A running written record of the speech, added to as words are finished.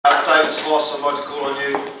Sloss, I'd like to call on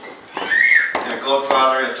you, our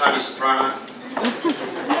godfather, our Tony Soprano.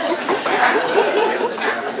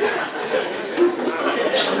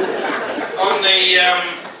 On the,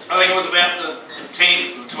 I think it was about the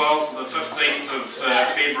 10th, the 12th, the 15th of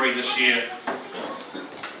February this year,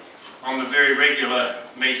 on the very regular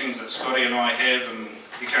meetings that Scotty and I have, and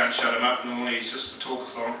you can't shut him up, normally he's just a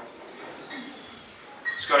talkathon.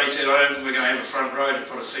 Scotty said, I don't think we're going to have a front row to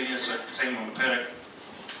put a senior team on the paddock.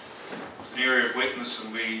 It's an area of weakness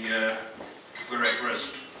and we're at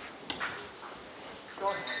risk.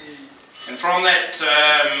 And from that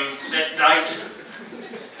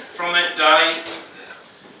day,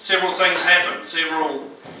 several things happened, several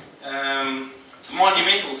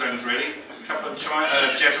monumental things really. A couple of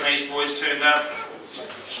Japanese boys turned up,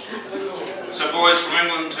 some boys from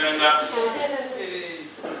England turned up,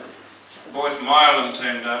 a boy from Ireland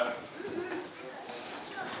turned up,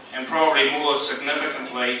 and probably more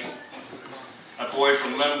significantly, a boy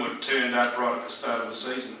from Linwood turned up right at the start of the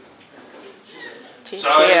season. So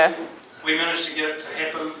we managed to get it to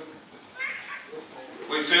happen.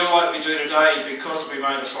 We feel like we do today because we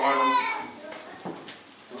made a final.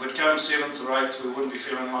 If we'd come 7th or 8th, we wouldn't be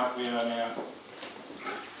feeling like we are now.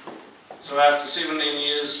 So after 17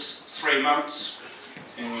 years, 3 months,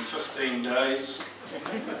 and 15 days,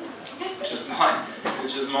 which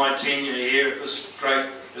is my tenure here at this great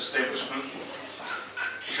establishment,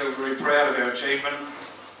 I feel very proud of our achievement.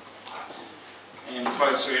 And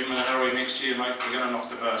quote Sir Edmund Hillary, next year, mate, we're going to knock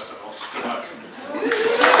the bastard off. Good luck.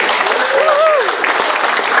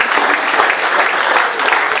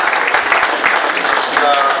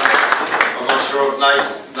 I'm not sure if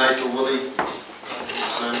Nate or Willie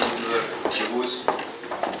saying to the boys.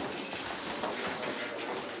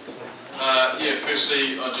 Yeah,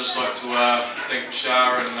 firstly, I'd just like to thank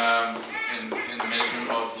Shah and the management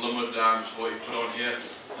of Linwood for what you put on here.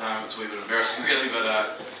 It's a wee bit embarrassing really, but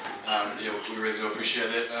yeah, we really do appreciate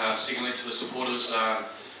that. Secondly, to the supporters,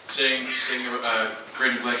 seeing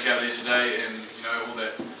green and black out there today, and all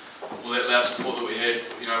that loud support that we had,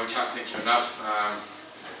 we can't thank you enough.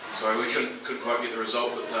 So we couldn't quite get the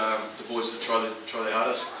result, but the boys did try their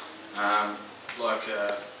hardest. Like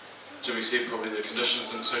Jimmy said, probably the conditions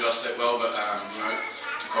didn't suit us that well, but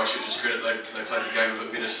to Christchurch's credit, they played the game a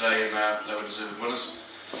bit better today, and they were deserved winners.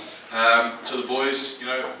 To the boys,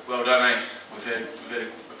 well done, eh? We've had a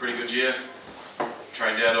pretty good year.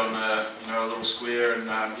 Trained out on a little square, and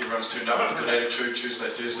everyone's turned up with a good attitude Tuesday,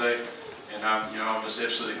 Thursday, and I'm just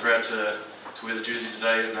absolutely proud to wear the jersey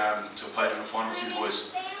today and to have played in the final with you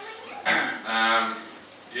boys.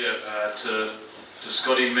 To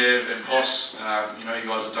Scotty, Mav and Poss, you guys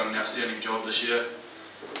have done an outstanding job this year.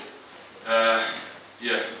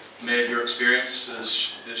 Mav, your experience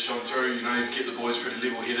has shone through. You've kept the boys pretty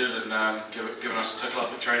level-headed and given us a tickle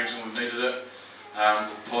up at trainings when we've needed it.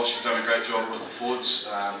 Poss, you've done a great job with the forwards,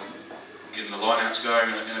 getting the line-outs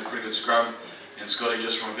going and a pretty good scrum. And Scotty,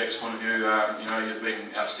 just from a back's point of view, you've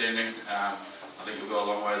been outstanding. I think you'll go a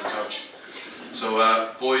long way as a coach. So,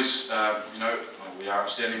 boys, we are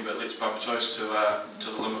outstanding, but let's bump a toast to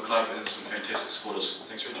the Linwood Club and some fantastic supporters.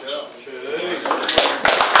 Thanks very much.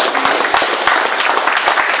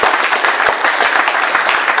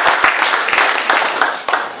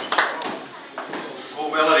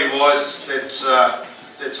 Formality-wise, that's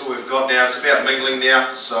all we've got now. It's about mingling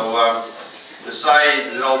now. So the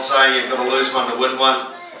old saying, you've got to lose one to win one,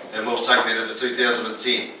 and we'll take that into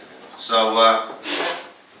 2010. So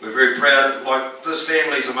we're very proud. Like, this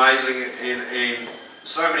family's amazing, and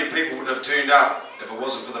so many people would have turned up if it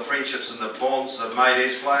wasn't for the friendships and the bonds they've made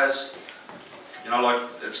as players.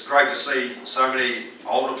 It's great to see so many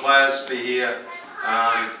older players be here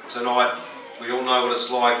tonight. We all know what it's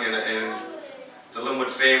like, and the Linwood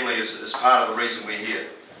family is part of the reason we're here.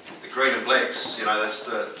 The green and blacks, it's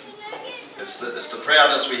the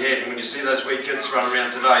proudness we had, and when you see those wee kids run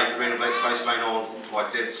around today, green and black face paint on,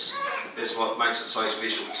 like that's what makes it so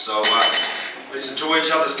special. So let's enjoy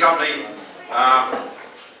each other's company.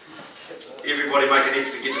 Everybody make an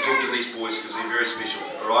effort to get to talk to these boys because they're very special.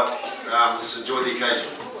 All right, let's enjoy the occasion.